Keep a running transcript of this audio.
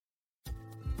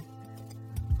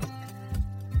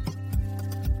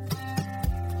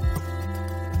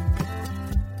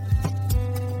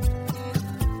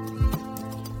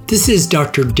This is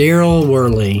Dr. Daryl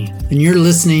Worley, and you're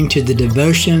listening to the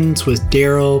Devotions with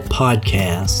Daryl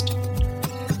podcast.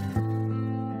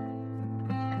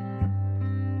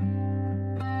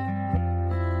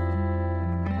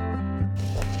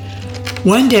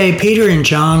 One day, Peter and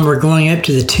John were going up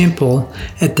to the temple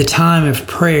at the time of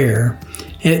prayer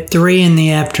at 3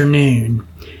 p.m.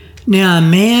 Now, a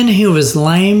man who was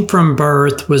lame from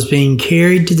birth was being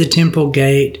carried to the temple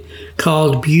gate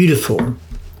called Beautiful,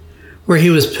 where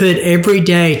he was put every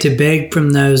day to beg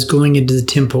from those going into the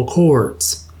temple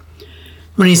courts.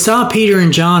 When he saw Peter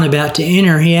and John about to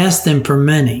enter, he asked them for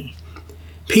money.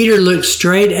 Peter looked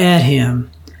straight at him,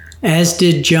 as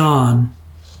did John.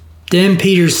 Then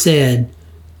Peter said,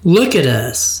 "Look at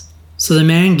us." So the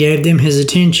man gave them his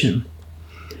attention,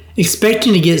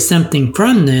 expecting to get something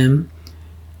from them.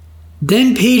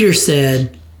 Then Peter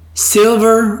said,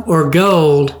 "Silver or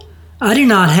gold I do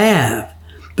not have,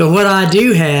 but what I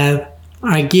do have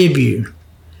I give you.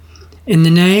 In the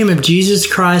name of Jesus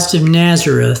Christ of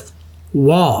Nazareth,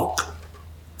 walk."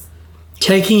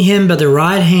 Taking him by the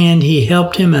right hand, he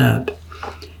helped him up,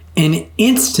 and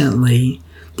instantly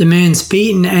the man's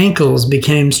feet and ankles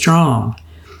became strong.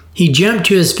 He jumped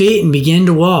to his feet and began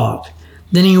to walk.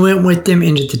 Then he went with them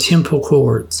into the temple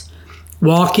courts,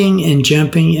 walking and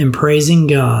jumping and praising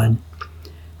God.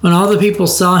 When all the people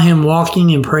saw him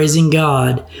walking and praising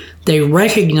God, they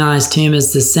recognized him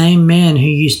as the same man who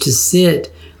used to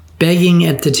sit begging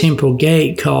at the temple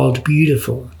gate called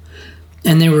Beautiful.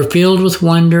 And they were filled with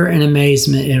wonder and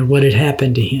amazement at what had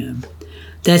happened to him.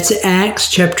 That's Acts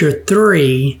chapter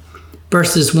 3,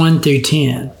 verses 1 through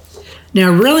 10. Now,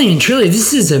 really and truly,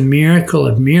 this is a miracle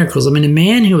of miracles. I mean, a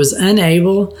man who was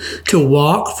unable to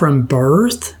walk from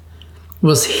birth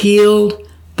was healed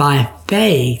by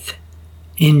faith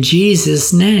in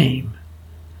Jesus' name.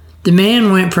 The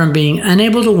man went from being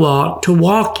unable to walk to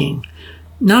walking.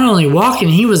 Not only walking,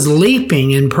 he was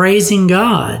leaping and praising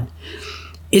God.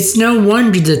 It's no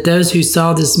wonder that those who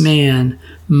saw this man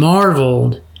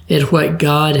marveled at what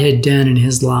God had done in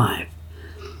his life.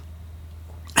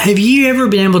 Have you ever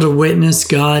been able to witness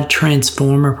God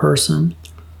transform a person?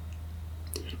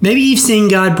 Maybe you've seen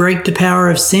God break the power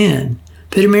of sin,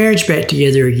 put a marriage back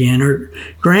together again, or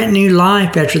grant new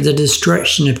life after the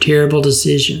destruction of terrible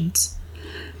decisions.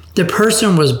 The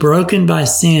person was broken by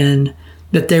sin,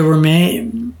 but they were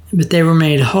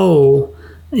made whole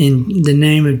in the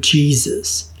name of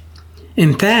Jesus.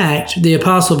 In fact, the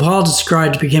Apostle Paul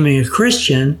described becoming a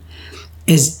Christian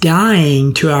as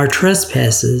dying to our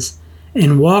trespasses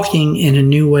and walking in a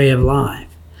new way of life.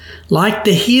 Like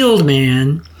the healed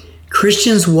man,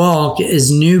 Christians walk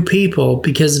as new people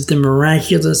because of the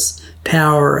miraculous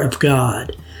power of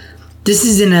God. This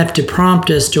is enough to prompt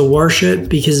us to worship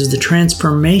because of the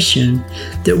transformation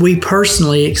that we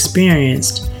personally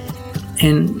experienced,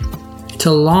 and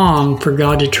to long for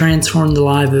God to transform the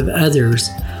life of others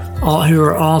who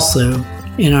are also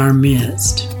in our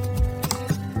midst.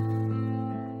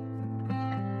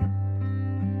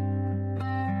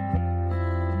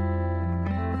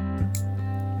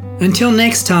 Until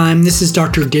next time, this is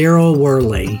Dr. Daryl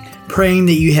Worley, praying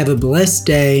that you have a blessed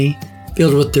day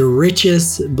filled with the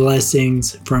richest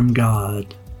blessings from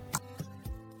God.